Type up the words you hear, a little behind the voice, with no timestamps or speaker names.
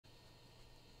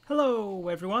Hello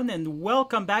everyone and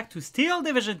welcome back to Steel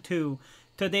Division 2.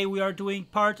 Today we are doing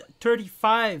part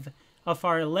 35 of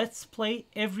our Let's Play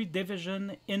every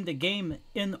division in the game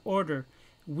in order.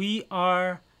 We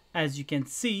are, as you can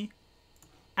see,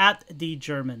 at the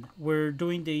German. We're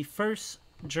doing the first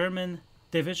German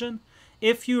division.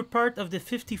 If you're part of the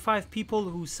 55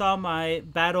 people who saw my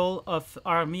Battle of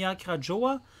Armia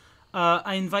Krajowa,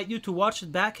 I invite you to watch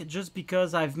it back just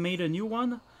because I've made a new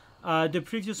one. The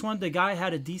previous one, the guy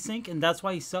had a desync, and that's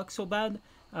why he sucked so bad.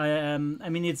 I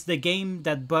mean, it's the game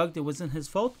that bugged. It wasn't his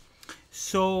fault.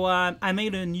 So I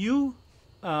made a new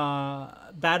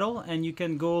battle, and you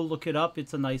can go look it up.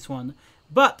 It's a nice one.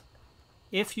 But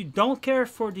if you don't care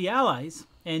for the allies,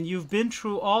 and you've been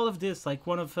through all of this, like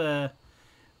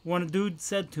one dude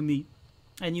said to me,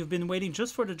 and you've been waiting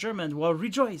just for the German, well,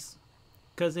 rejoice,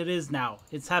 because it is now.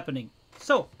 It's happening.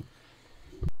 So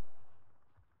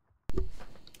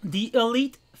the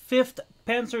elite 5th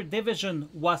Panzer Division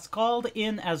was called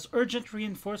in as urgent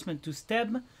reinforcement to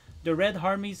stem the Red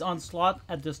Army's onslaught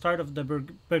at the start of the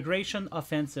Bagration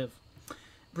offensive.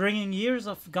 Bringing years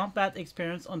of combat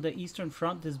experience on the Eastern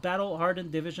Front, this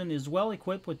battle-hardened division is well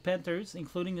equipped with Panthers,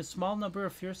 including a small number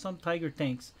of fearsome Tiger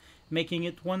tanks, making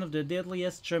it one of the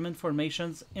deadliest German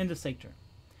formations in the sector.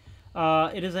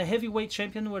 It is a heavyweight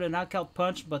champion with a knockout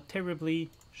punch, but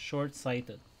terribly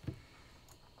short-sighted.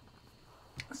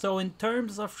 So in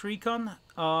terms of recon,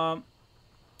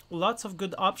 lots of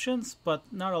good options, but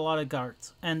not a lot of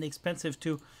guards, and expensive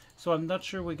too. So I'm not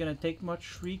sure we're gonna take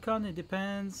much recon. It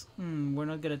depends. We're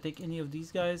not gonna take any of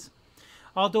these guys.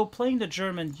 Although playing the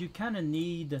German, you kind of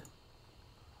need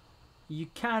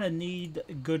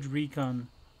good recon.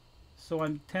 So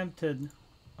I'm tempted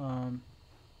to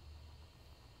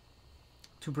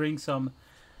bring some.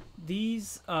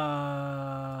 These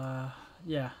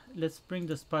yeah, let's bring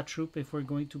the spot troop if we're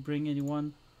going to bring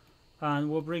anyone, and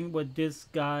we'll bring with this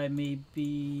guy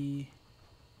maybe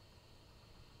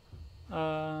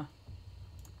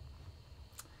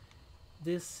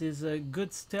this is a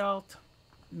good stealth,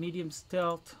 medium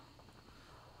stealth.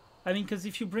 I mean, because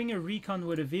if you bring a recon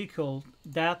with a vehicle,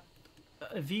 that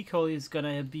vehicle is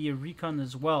gonna be a recon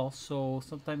as well, so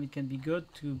sometimes it can be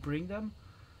good to bring them.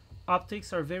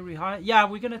 Optics are very high. Yeah,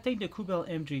 we're gonna take the Kubel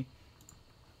MG.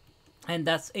 And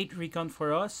that's 8 recon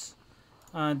for us.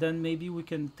 Then maybe we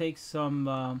can take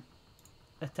some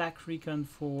attack recon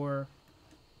for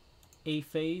A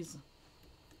phase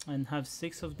and have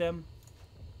 6 of them.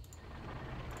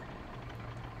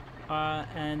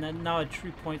 And then now at 3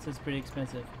 points it's pretty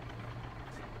expensive.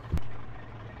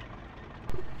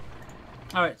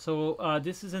 Alright, so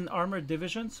this is an armored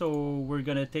division, so we're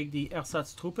gonna take the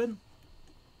Ersatztruppen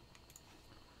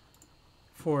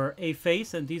for A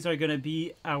phase, and these are gonna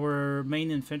be our main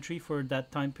infantry for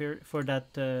that time period, for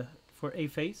A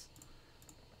phase.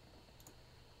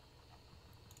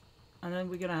 And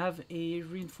then we're gonna have a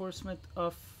reinforcement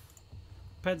of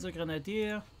Panzer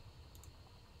Grenadier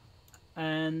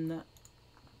and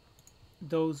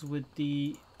those with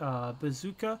the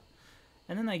bazooka.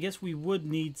 And then I guess we would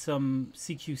need some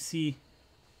CQC.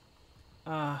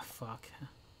 Fuck.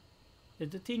 The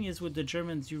thing is with the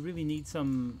Germans, you really need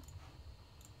some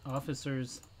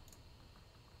officers.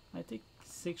 I think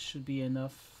 6 should be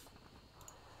enough.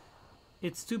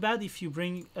 It's too bad if you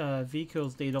bring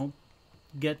vehicles, they don't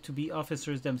get to be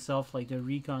officers themselves like the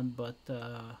recon, but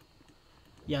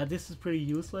yeah, this is pretty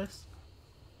useless.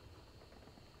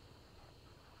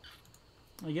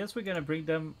 I guess we're gonna bring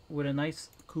them with a nice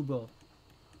Kubel,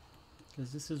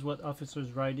 because this is what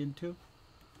officers ride into.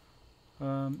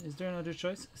 Is there another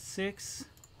choice? 6.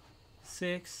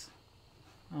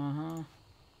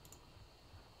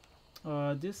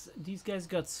 These guys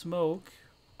got smoke,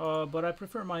 but I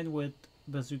prefer mine with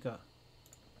bazooka.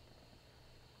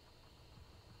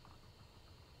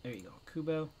 There you go,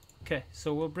 Kubel. Okay,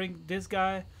 so we'll bring this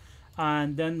guy,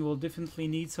 and then we'll definitely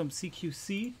need some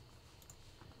CQC.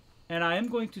 And I am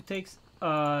going to take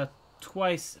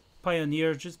twice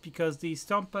Pioneer, just because the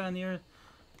Storm Pioneer,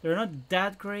 they're not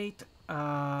that great.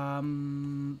 I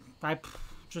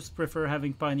just prefer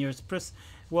having Pioneers. Plus,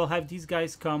 we'll have these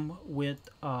guys come with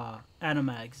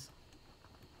Animags.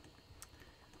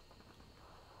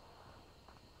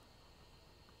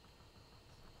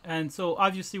 And so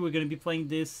obviously we're going to be playing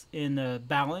this in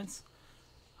balance.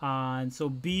 And so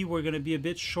B, we're going to be a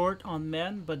bit short on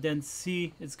men, but then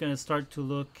C, it's going to start to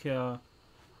look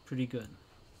pretty good.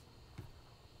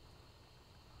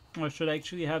 Or should I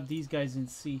actually have these guys in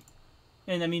C?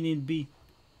 And I mean in B.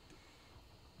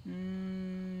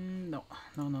 No.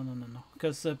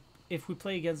 Because if we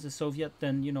play against the Soviet,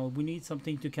 then, you know, we need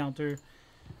something to counter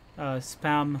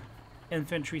spam,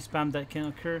 infantry spam that can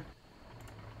occur.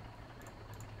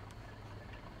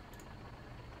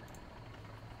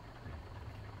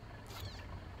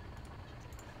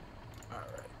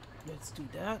 let's do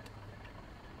that.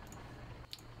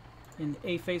 In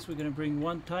A phase, we're gonna bring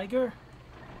 1 tiger.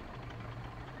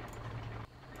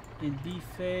 In B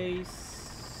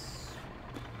phase,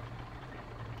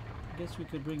 I guess we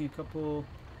could bring a couple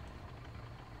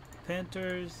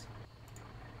panthers.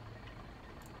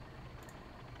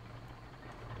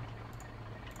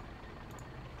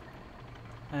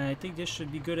 I think this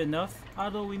should be good enough,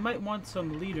 although we might want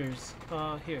some leaders.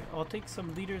 Here, I'll take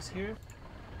some leaders here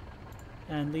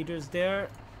and leaders there.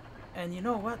 And you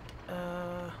know what?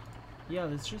 Yeah,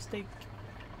 let's just take...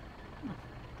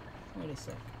 Wait a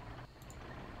sec.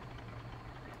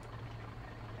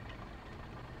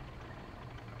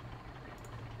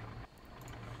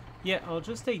 Yeah, I'll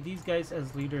just take these guys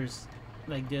as leaders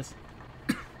like this.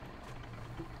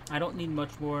 I don't need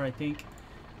much more, I think.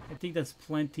 I think that's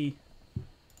plenty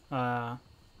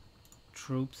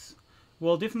troops.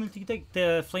 We'll definitely take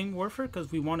the flame warfare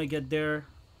because we want to get there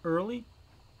early.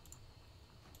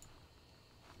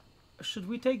 Should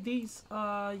we take these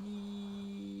for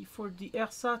the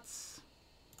ersatz?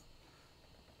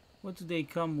 What do they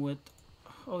come with?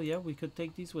 Oh yeah, we could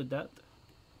take these with that.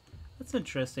 That's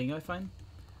interesting, I find.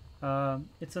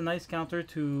 It's a nice counter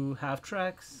to half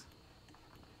tracks.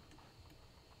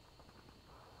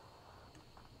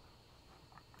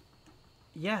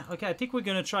 Yeah, okay, I think we're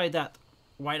gonna try that.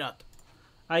 Why not?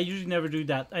 I usually never do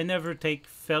that. I never take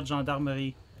Feld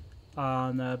Gendarmerie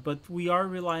on, but we are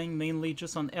relying mainly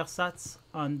just on ersatz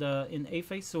on the in A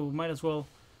phase, so we might as well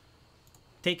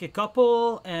take a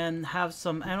couple and have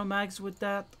some anomags with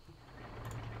that.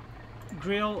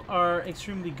 Grill are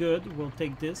extremely good. We'll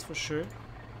take this for sure.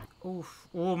 Oof.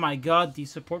 Oh my god,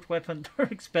 these support weapons are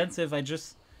expensive. I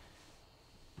just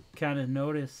kind of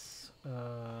notice.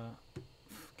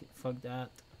 Fuck that.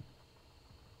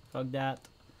 Fuck that.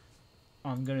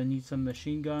 I'm gonna need some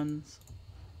machine guns.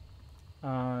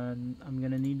 I'm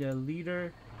gonna need a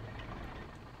leader.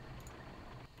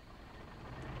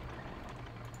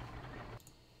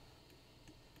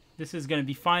 This is gonna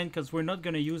be fine because we're not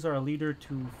gonna use our leader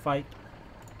to fight.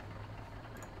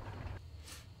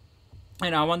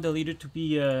 And I want the leader to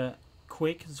be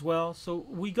quick as well. So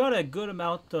we got a good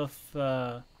amount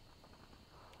of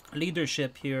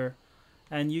leadership here.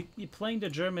 And you playing the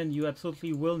German, you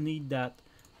absolutely will need that.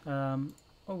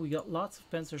 Oh, we got lots of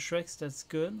Panzer Shreks. That's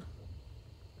good.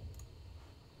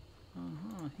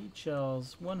 Heat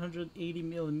shells, 180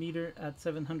 millimeter at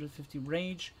 750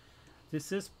 range.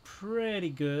 This is pretty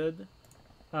good,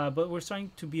 but we're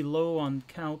starting to be low on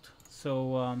count.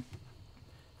 So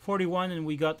 41, and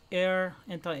we got air,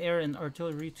 anti-air, and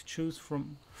artillery to choose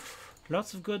from.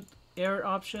 Lots of good air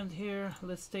options here.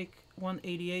 Let's take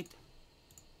 188.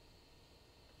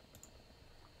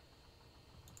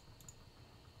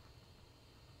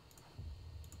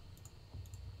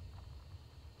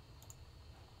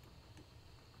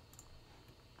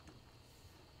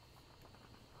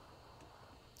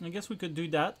 I guess we could do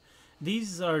that.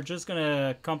 These are just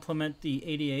gonna complement the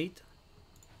 88.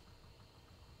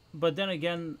 But then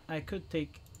again, I could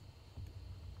take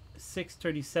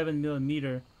 637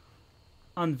 millimeter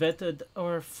unvetted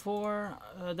or 4.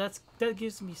 That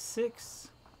gives me 6.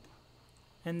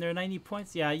 And they're 90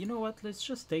 points. Yeah, you know what? Let's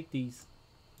just take these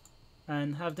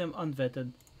and have them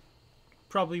unvetted.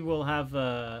 Probably will have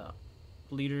a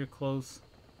leader close.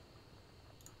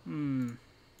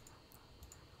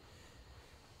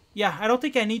 Yeah, I don't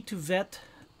think I need to vet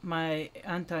my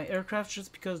anti-aircraft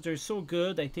just because they're so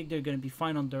good. I think they're going to be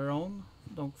fine on their own.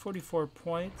 Donc 44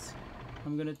 points.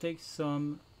 I'm going to take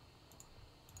some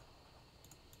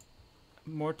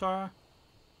mortar.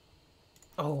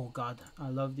 Oh god, I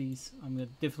love these. I'm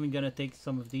definitely going to take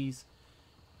some of these.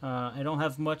 I don't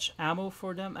have much ammo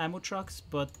for them, ammo trucks,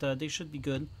 but they should be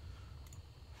good.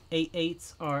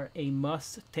 A8s are a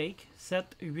must take.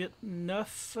 Set 8, 9,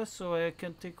 so I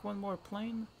can take one more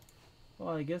plane.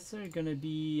 Well, I guess they're gonna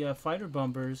be fighter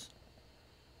bombers.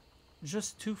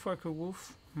 Just 2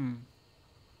 Focke-Wulf. Do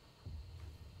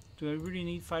I really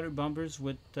need fighter bombers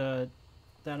with that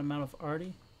amount of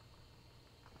arty?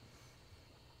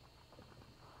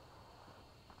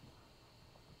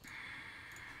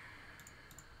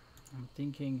 I'm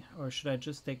thinking, or should I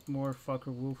just take more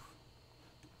Focke-Wulf?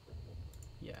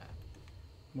 Yeah,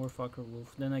 more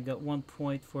Focke-Wulf. Then I got 1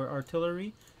 point for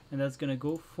artillery. And that's gonna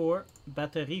go for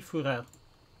Batterieführer.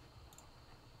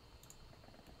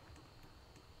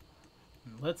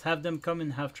 Let's have them come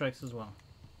in half tracks as well.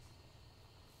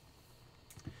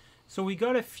 So we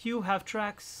got a few half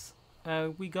tracks.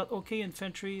 We got OK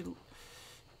infantry.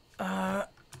 5th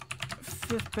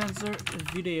Panzer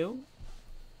video.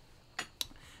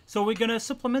 So we're gonna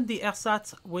supplement the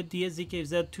ersatz with the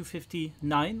ZKZ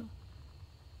 259.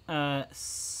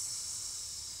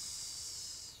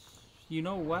 you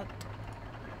know what?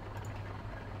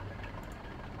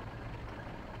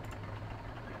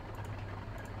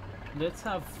 Let's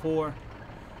have 4,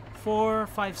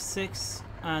 5, 6,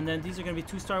 and then these are going to be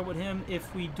 2-star with him.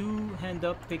 If we do end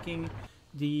up picking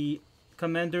the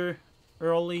commander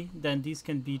early, then these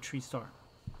can be 3-star.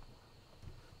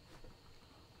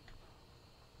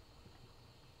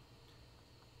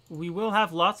 We will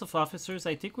have lots of officers.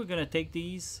 I think we're going to take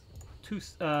these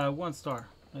 1-star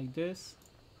like this,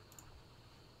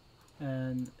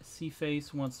 and C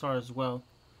face 1-star as well.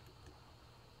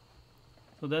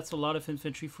 So that's a lot of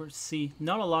infantry for C.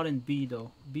 Not a lot in B though.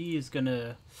 B is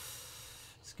gonna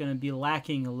be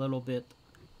lacking a little bit.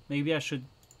 Maybe I should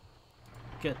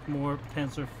get more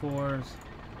Panzer IVs.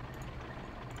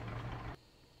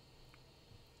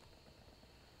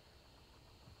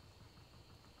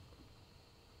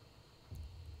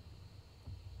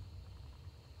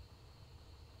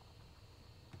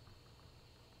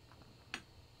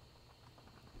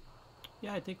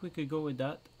 Yeah, I think we could go with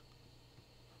that.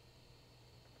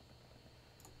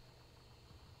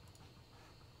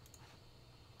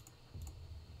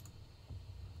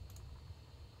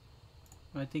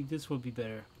 I think this will be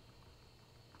better.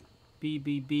 B,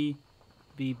 B, B,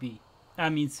 B, B. I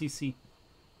mean CC.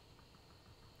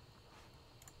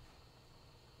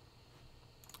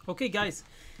 Okay, guys.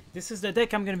 This is the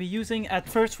deck I'm going to be using. At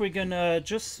first, we're going to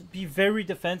just be very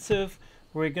defensive.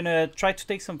 We're going to try to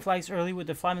take some flags early with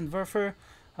the Flammenwerfer.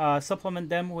 Supplement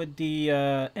them with the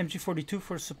MG42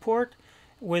 for support.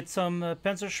 With some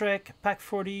Panzerschreck, Pack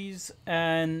 40s,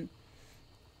 and...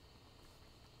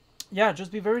 yeah,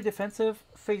 just be very defensive.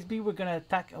 Phase B, we're going to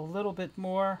attack a little bit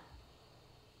more.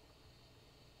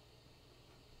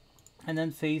 And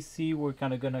then phase C, we're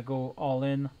kind of going to go all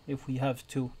in if we have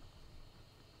to.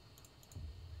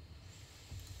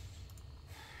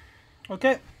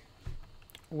 Okay.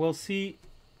 We'll see.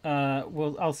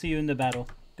 I'll see you in the battle.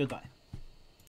 Goodbye.